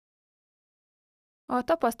A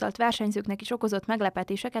tapasztalt versenyzőknek is okozott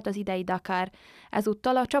meglepetéseket az idei Dakar.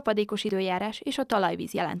 Ezúttal a csapadékos időjárás és a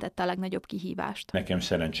talajvíz jelentette a legnagyobb kihívást. Nekem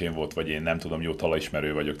szerencsém volt, vagy én nem tudom, jó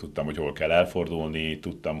talajismerő vagyok, tudtam, hogy hol kell elfordulni,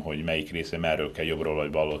 tudtam, hogy melyik része merről kell jobbról vagy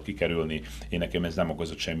balról kikerülni. Én nekem ez nem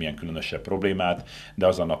okozott semmilyen különösebb problémát, de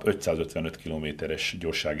az a nap 555 kilométeres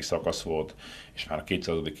gyorsági szakasz volt, és már a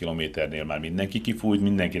 200. kilométernél már mindenki kifújt,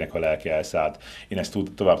 mindenkinek a lelke elszállt. Én ezt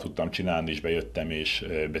tovább tudtam csinálni, és bejöttem, és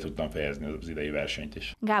be tudtam fejezni az idei versenyt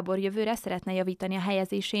is. Gábor jövőre szeretne javítani a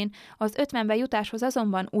helyezésén, az 50-be jutáshoz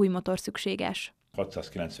azonban új motor szükséges.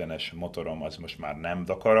 690-es motorom az most már nem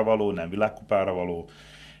Dakarra való, nem világkupára való.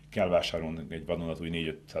 Kell vásárolni egy vadonatúj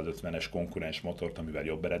 450-es konkurens motort, amivel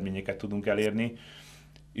jobb eredményeket tudunk elérni.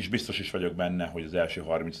 És biztos is vagyok benne, hogy az első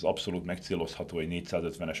 30 az abszolút megcélozható egy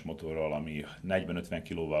 450-es motorral, ami 40-50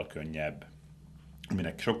 kilóval könnyebb,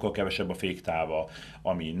 aminek sokkal kevesebb a féktáva,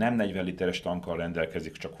 ami nem 40 literes tankkal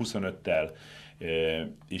rendelkezik, csak 25-tel,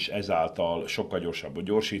 és ezáltal sokkal gyorsabban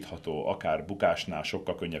gyorsítható, akár bukásnál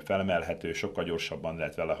sokkal könnyebb felemelhető, sokkal gyorsabban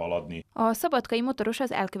lehet vele haladni. A szabadkai motoros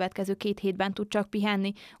az elkövetkező 2 hétben tud csak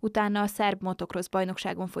pihenni, utána a szerb motocross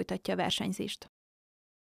bajnokságon folytatja a versenyzést.